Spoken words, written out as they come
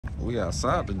We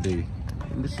outside today.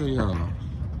 Let me show y'all.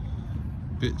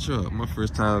 Big truck. My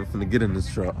first time finna get in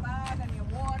this truck.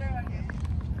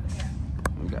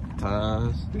 We got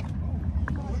tires.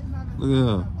 Look at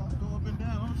her.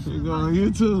 She going on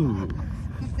YouTube.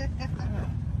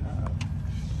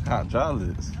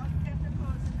 Hydraulics.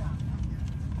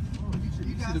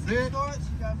 You see the bed?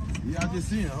 Yeah, I just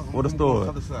seen it. What a store?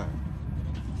 Other side.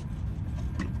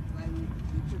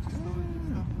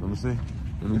 Let me see.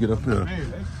 Let me get up here.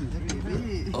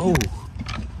 Oh.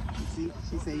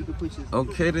 She said you can put your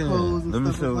Okay then. Let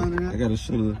me show. I gotta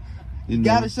show the. You know,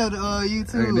 gotta show the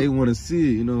YouTube. They want to see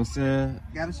it. You know what I'm saying?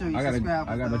 Gotta show you. I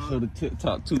gotta show the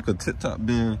TikTok too, cause TikTok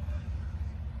being.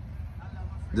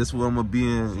 This is what I'm gonna be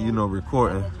in. You know,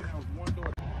 recording.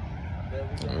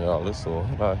 Y'all, it's so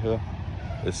hot out here.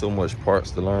 There's so much parts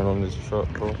to learn on this truck,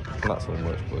 bro. Not so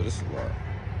much, but it's a lot.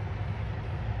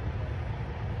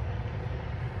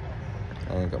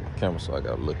 I ain't got my camera, so I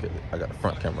gotta look at it. I got the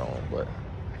front camera on, but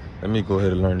let me go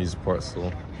ahead and learn these parts, so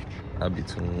I'll be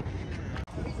tuned.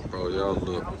 Bro, y'all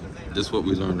look. This is what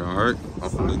we learned, alright?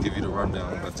 I'm gonna give you the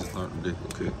rundown of what I just learned today,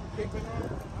 okay?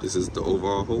 This is the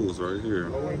overall hose right here.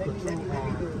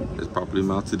 It's properly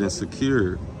mounted and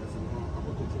secured.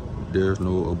 There's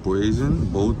no abrasion,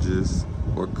 bulges,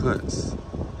 or cuts,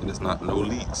 and it's not no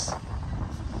leaks.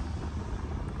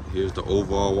 Here's the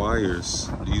overall wires.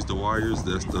 These the wires,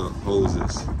 that's the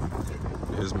hoses.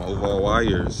 Here's my overall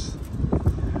wires.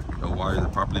 The wires are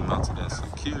properly mounted and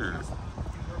secured,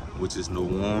 which is no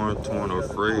worn, torn, or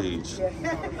frayed,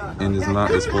 and it's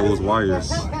not exposed wires.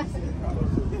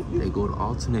 They go to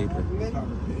alternator.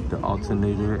 The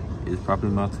alternator is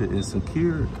properly mounted and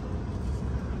secured.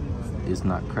 It's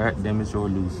not cracked, damaged, or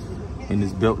loose. And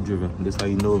it's belt driven. That's how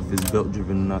you know if it's belt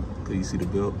driven or not, because you see the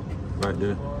belt right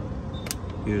there.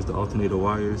 Here's the alternator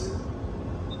wires.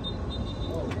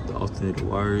 The alternator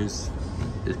wires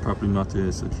is properly mounted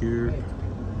and secured.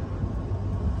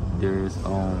 There's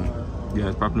yeah,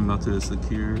 it's properly mounted and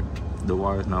secured. The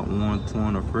wire is not worn,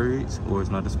 torn, or frayed, or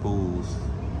it's not exposed.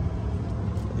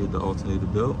 Here's the alternator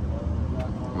belt.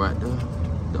 Right there.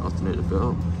 The alternator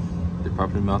belt is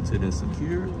properly mounted and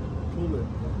secured.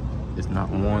 It's not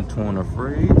worn, torn, or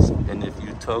frayed. And if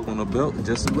you tug on the belt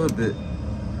just a little bit,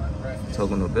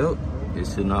 tug on the belt, it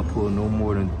should not pull no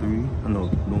more than no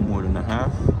more than a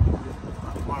half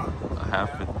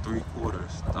and 3/4.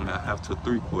 I mean, a half to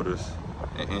 3/4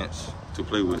 an inch to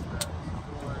play with.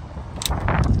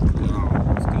 I'm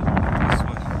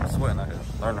sweating out here.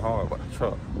 Learning hard about the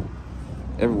truck.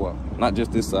 Everywhere. Not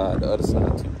just this side, the other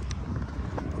side too.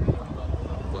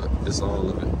 But it's all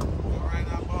of it.